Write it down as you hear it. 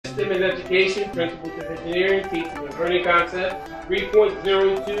STEM in Education, Principles of Engineering, Teaching and Learning Concepts.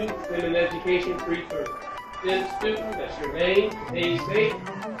 3.02, STEM in Education, Free Service. STEM student, that's your name, today's date,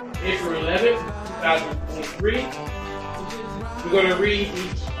 April 11th, 2023. We're going to read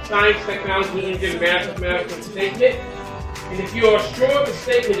each science, technology, engineering, mathematical statement. And if you are sure the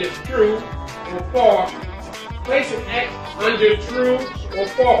statement is true or false, place an X under true or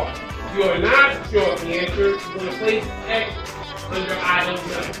false. If you are not sure of the answer, you're going to place an X under I don't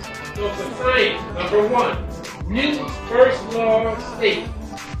know. So for science, number 1, Newton's first law states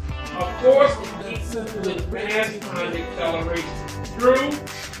a force is equal to its mass times acceleration. True,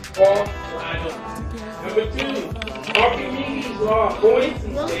 false, or I don't know. Number 2, Archimedes' law of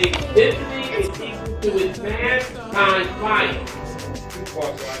buoyancy states density is equal to its mass times volume. True,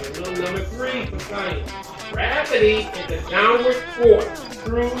 false, or I don't know. Number 3 for science, gravity is a downward force.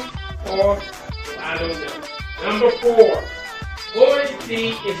 True, false, or I don't know. Number 4, buoyancy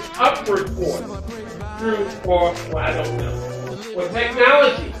is upward force. True, false, or I don't know. For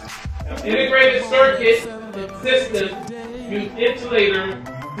technology, integrated circuit systems use insulators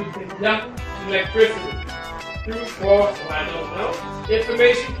to conduct electricity. True, false, or I don't know.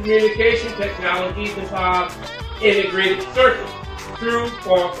 Information communication technologies involve integrated circuits. True,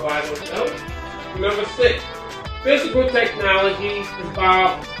 false, or I don't know. Number 6, physical technologies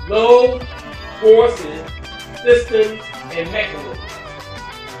involve low forces, systems, and mechanisms.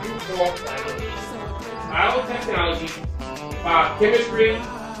 True, false, I don't know. Biotechnologies involve chemistry,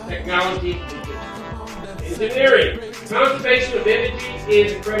 technology, and engineering. Conservation of energy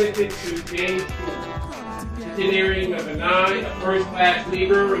is accredited to James Cool. Engineering, number 9, a first-class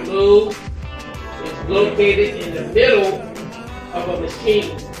lever removed is located in the middle of a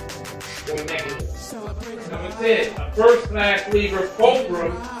machine or mechanism. Number 10, a first-class lever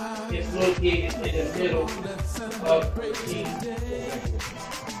fulcrum is located in the middle of a machine or mechanism.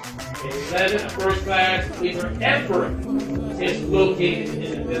 And 11, a first-class lever effort is located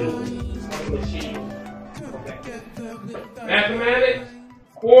in the middle of the machine. Okay. Mathematics,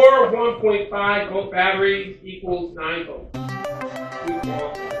 4 1.5 volt batteries equals 9 volts.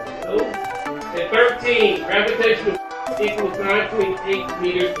 And 13, gravitational equals 9.8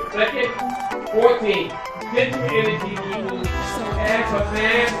 meters per second. 14, potential energy equals half of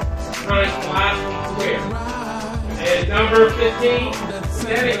mass times velocity squared. And number 15,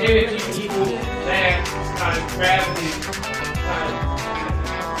 kinetic energy equals mass times gravity times.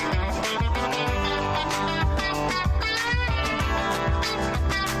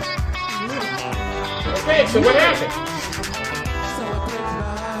 Okay, so what happened?